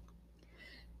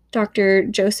 Dr.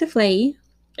 Joseph Leahy,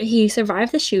 he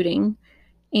survived the shooting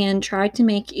and tried to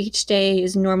make each day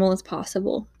as normal as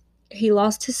possible. He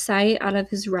lost his sight out of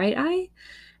his right eye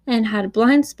and had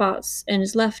blind spots in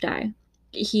his left eye.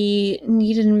 He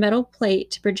needed a metal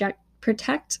plate to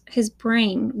protect his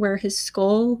brain where his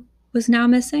skull was now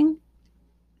missing.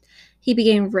 He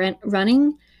began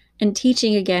running and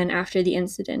teaching again after the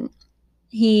incident.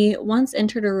 He once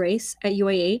entered a race at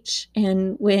UAH,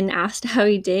 and when asked how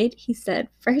he did, he said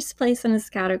first place in his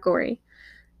category.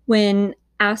 When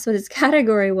asked what his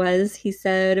category was, he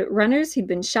said runners who'd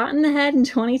been shot in the head in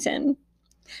 2010.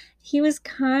 He was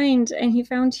kind and he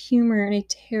found humor in a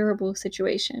terrible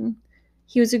situation.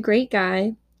 He was a great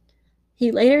guy.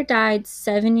 He later died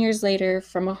 7 years later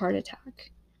from a heart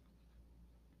attack.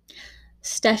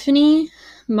 Stephanie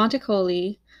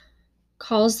Montecoli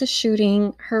calls the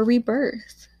shooting her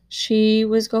rebirth. She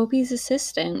was Gopi's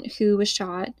assistant who was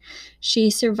shot. She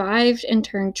survived and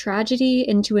turned tragedy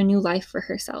into a new life for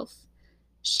herself.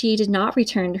 She did not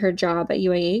return to her job at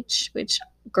UAH, which,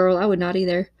 girl, I would not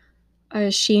either.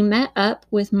 She met up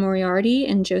with Moriarty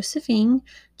and Josephine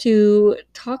to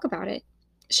talk about it.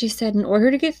 She said, in order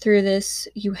to get through this,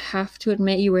 you have to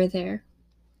admit you were there.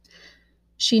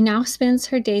 She now spends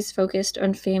her days focused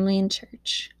on family and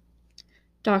church.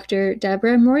 Dr.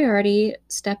 Deborah Moriarty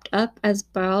stepped up as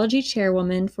biology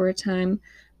chairwoman for a time,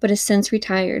 but has since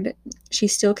retired. She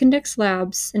still conducts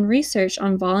labs and research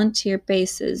on volunteer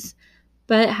basis,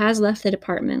 but has left the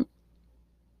department.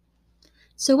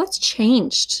 So what's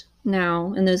changed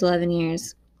now in those 11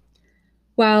 years?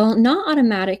 While not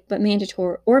automatic but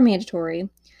mandatory,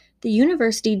 the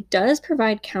university does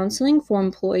provide counseling for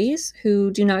employees who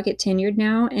do not get tenured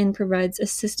now and provides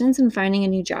assistance in finding a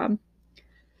new job.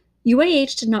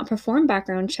 UAH did not perform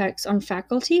background checks on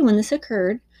faculty when this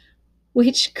occurred,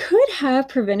 which could have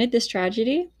prevented this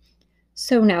tragedy.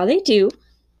 So now they do.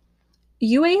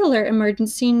 UA Alert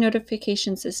Emergency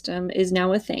Notification System is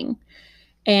now a thing.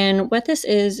 And what this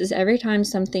is every time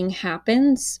something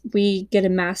happens, we get a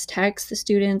mass text, the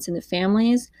students and the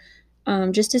families,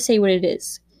 just to say what it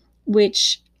is,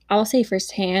 which I'll say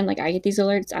firsthand, like I get these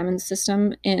alerts, I'm in the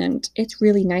system, and it's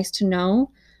really nice to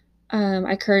know.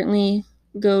 I currently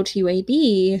go to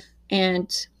UAB,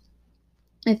 and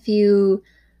a few,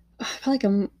 probably like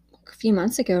a few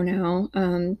months ago now,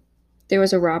 there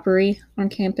was a robbery on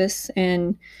campus,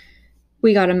 and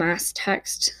we got a mass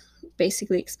text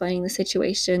basically explaining the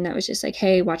situation that was just like,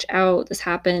 hey, watch out, this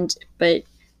happened, but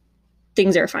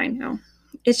things are fine now.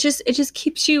 It just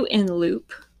keeps you in the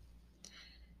loop.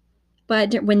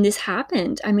 But when this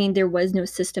happened, I mean, there was no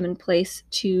system in place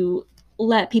to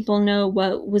let people know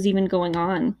what was even going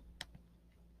on.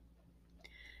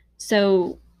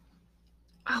 So,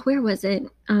 where was it?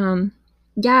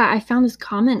 Yeah, I found this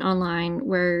comment online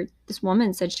where this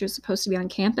woman said she was supposed to be on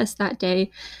campus that day,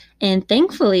 and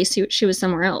thankfully she was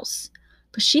somewhere else.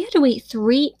 But she had to wait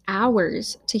 3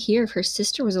 hours to hear if her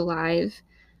sister was alive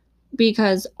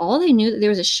because all they knew that there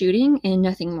was a shooting and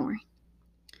nothing more.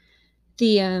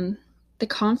 The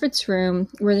conference room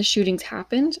where the shootings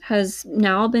happened has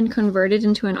now been converted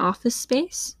into an office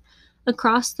space.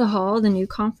 Across the hall, the new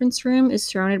conference room is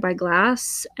surrounded by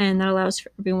glass, and that allows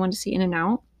for everyone to see in and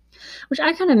out, which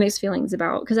I kind of mixed feelings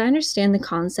about because I understand the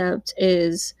concept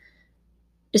is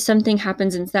if something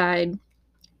happens inside,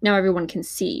 now everyone can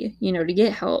see, to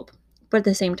get help. But at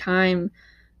the same time,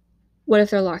 what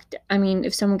if they're locked? I mean,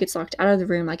 if someone gets locked out of the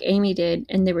room like Amy did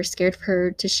and they were scared for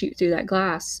her to shoot through that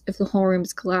glass, if the whole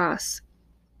room's glass,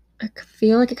 I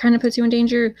feel like it kind of puts you in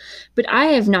danger. But I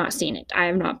have not seen it. I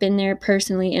have not been there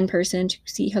personally in person to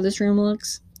see how this room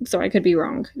looks. So I could be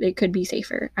wrong. It could be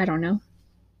safer. I don't know.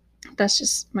 That's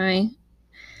just my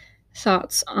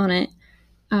thoughts on it.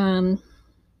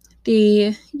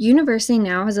 The university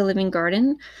now has a living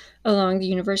garden along the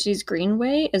university's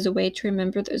greenway as a way to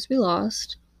remember those we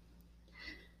lost.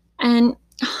 And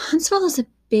Huntsville is a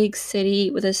big city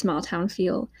with a small town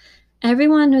feel.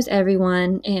 Everyone knows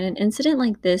everyone, and an incident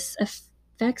like this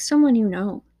affects someone you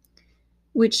know,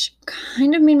 which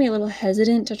kind of made me a little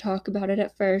hesitant to talk about it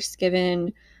at first,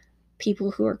 given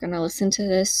people who are going to listen to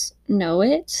this know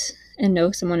it and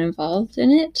know someone involved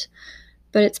in it.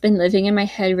 But it's been living in my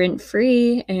head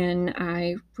rent-free, and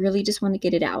I really just want to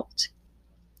get it out.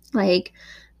 Like,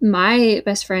 my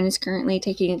best friend is currently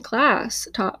taking a class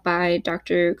taught by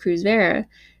Dr. Cruz Vera,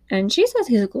 and she's a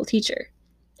physical teacher.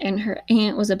 And her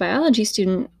aunt was a biology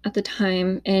student at the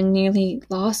time and nearly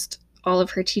lost all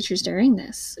of her teachers during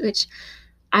this, which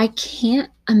I can't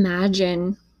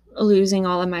imagine losing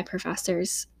all of my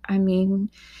professors. I mean,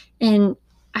 and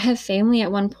I have family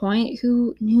at one point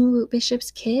who knew Bishop's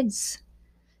kids.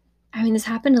 I mean, this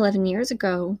happened 11 years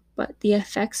ago, but the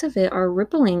effects of it are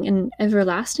rippling and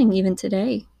everlasting even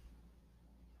today.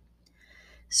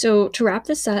 So, to wrap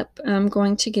this up, I'm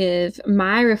going to give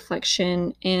my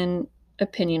reflection and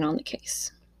opinion on the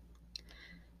case.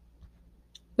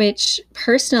 Which,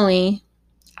 personally,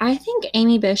 I think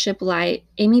Amy Bishop's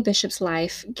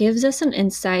life gives us an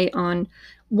insight on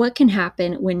what can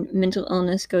happen when mental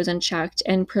illness goes unchecked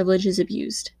and privilege is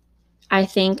abused. I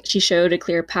think she showed a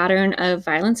clear pattern of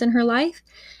violence in her life,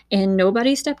 and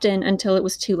nobody stepped in until it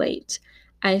was too late.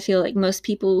 I feel like most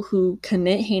people who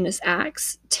commit heinous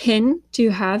acts tend to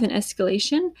have an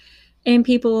escalation, and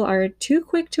people are too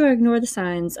quick to ignore the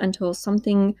signs until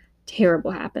something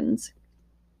terrible happens.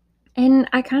 And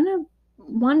I kind of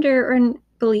wonder and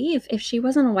believe if she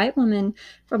wasn't a white woman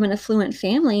from an affluent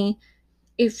family,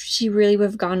 if she really would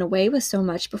have gone away with so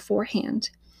much beforehand.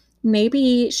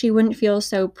 Maybe she wouldn't feel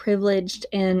so privileged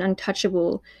and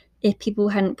untouchable if people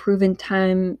hadn't proven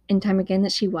time and time again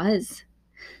that she was.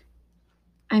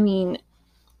 I mean,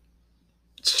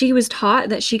 she was taught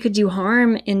that she could do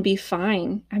harm and be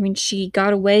fine. I mean, she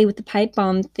got away with the pipe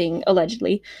bomb thing,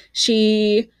 allegedly.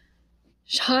 She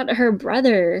shot her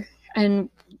brother and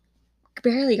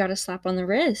barely got a slap on the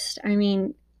wrist. I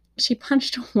mean, she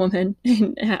punched a woman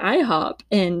in IHOP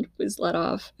and was let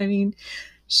off. I mean,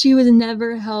 she was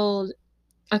never held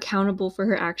accountable for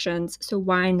her actions, so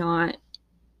why not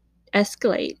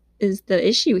escalate is the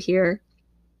issue here.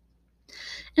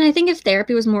 And I think if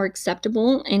therapy was more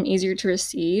acceptable and easier to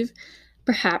receive,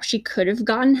 perhaps she could have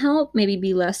gotten help, maybe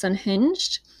be less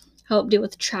unhinged, help deal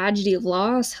with tragedy of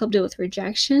loss, help deal with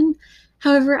rejection.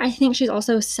 However, I think she's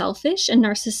also selfish and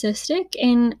narcissistic,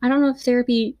 and I don't know if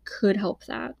therapy could help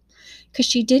that. Because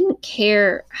she didn't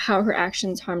care how her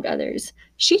actions harmed others.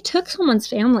 She took someone's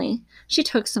family. She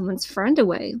took someone's friend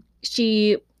away.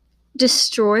 She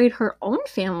destroyed her own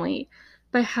family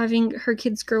by having her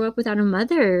kids grow up without a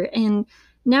mother. And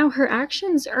now her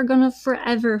actions are going to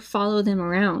forever follow them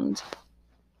around.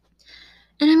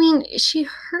 And I mean, she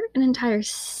hurt an entire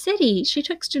city. She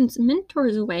took students'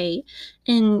 mentors away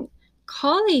and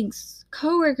colleagues,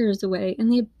 coworkers away,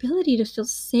 and the ability to feel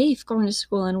safe going to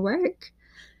school and work.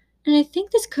 And I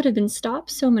think this could have been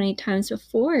stopped so many times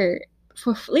before,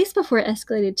 at least before it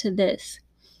escalated to this.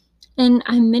 And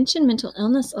I mentioned mental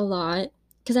illness a lot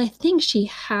because I think she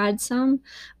had some,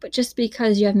 but just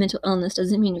because you have mental illness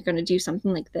doesn't mean you're going to do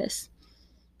something like this.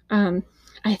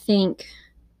 I think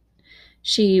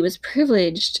she was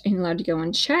privileged and allowed to go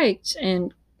unchecked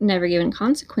and never given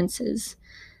consequences.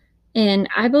 And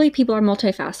I believe people are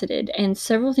multifaceted, and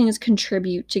several things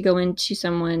contribute to go into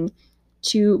someone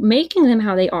to making them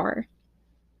how they are.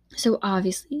 So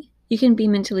obviously, you can be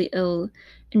mentally ill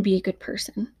and be a good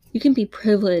person. You can be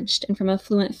privileged and from a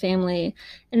fluent family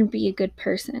and be a good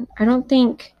person. I don't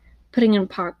think putting in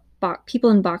people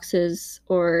in boxes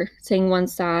or saying one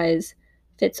size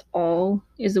fits all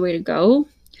is the way to go.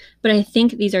 But I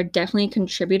think these are definitely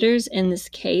contributors in this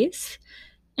case.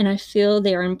 And I feel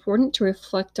they are important to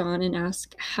reflect on and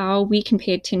ask how we can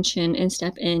pay attention and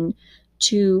step in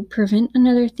to prevent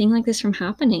another thing like this from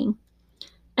happening.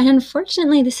 And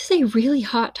unfortunately, this is a really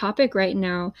hot topic right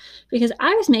now because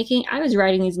I was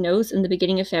writing these notes in the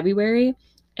beginning of February,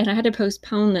 and I had to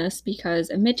postpone this because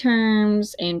of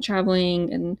midterms and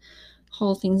traveling and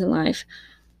all things in life.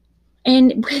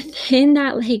 And within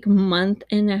that like month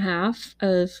and a half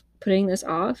of putting this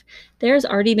off, there's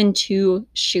already been 2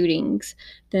 shootings.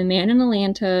 The man in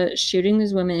Atlanta shooting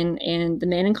these women, and the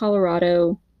man in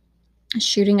Colorado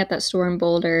shooting at that store in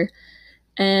Boulder.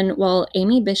 And while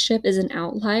Amy Bishop is an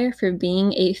outlier for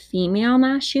being a female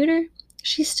mass shooter,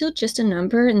 she's still just a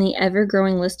number in the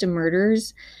ever-growing list of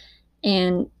murders.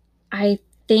 And I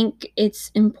think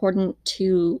it's important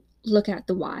to look at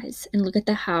the whys and look at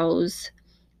the hows,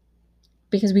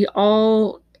 because we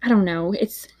all, I don't know,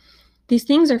 these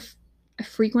things are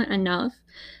frequent enough,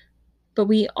 but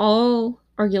we all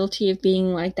are guilty of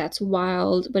being like, that's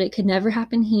wild, but it could never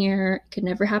happen here. It could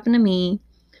never happen to me.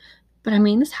 But I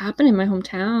mean, this happened in my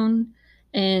hometown,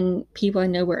 and people I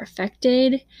know were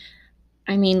affected.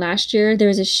 I mean, last year there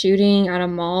was a shooting at a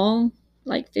mall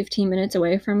like 15 minutes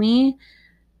away from me.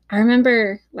 I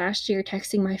remember last year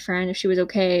texting my friend if she was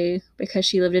okay because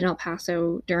she lived in El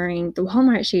Paso during the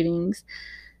Walmart shootings.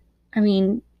 I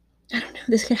mean, I don't know,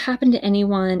 this could happen to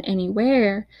anyone,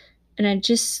 anywhere. And I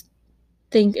just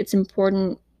think it's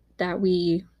important that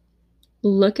we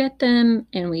look at them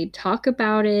and we talk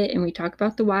about it and we talk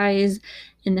about the whys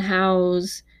and the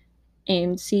hows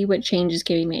and see what changes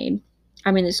can be made. I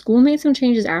mean, the school made some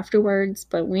changes afterwards,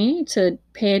 but we need to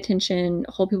pay attention,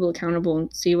 hold people accountable,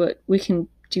 and see what we can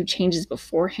do changes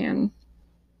beforehand.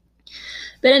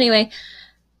 But anyway,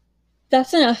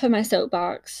 that's enough of my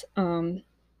soapbox. I'm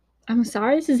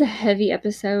sorry this is a heavy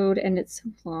episode and it's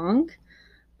long,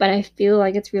 but I feel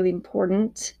like it's really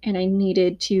important and I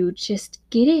needed to just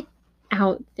get it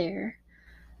out there.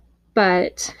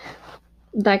 But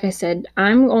like I said,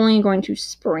 I'm only going to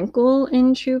sprinkle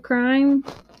in true crime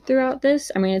throughout this.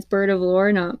 I mean, it's Bird of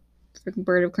Lore, not freaking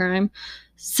Bird of Crime.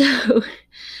 So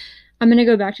I'm going to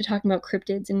go back to talking about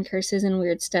cryptids and curses and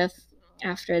weird stuff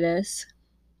after this.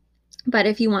 But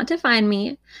if you want to find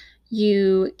me,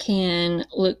 you can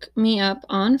look me up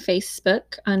on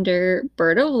Facebook under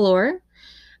Bird of Lore.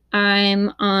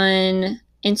 I'm on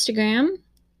Instagram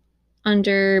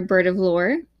under Bird of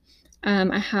Lore.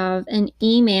 I have an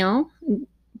email,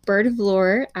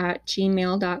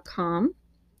 birdoflore@gmail.com.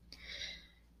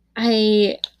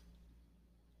 I'm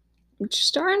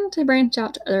starting to branch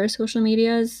out to other social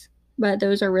medias, but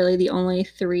those are really the only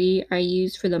 3 I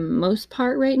use for the most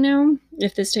part right now.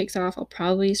 If this takes off, I'll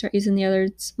probably start using the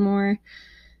others more.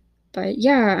 But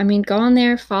yeah, I mean, go on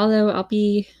there, follow.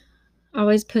 I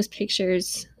always post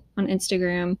pictures on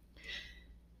Instagram.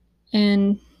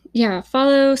 And yeah,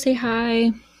 follow, say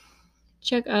hi,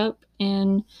 check up,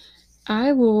 and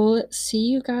I will see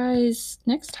you guys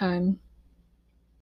next time.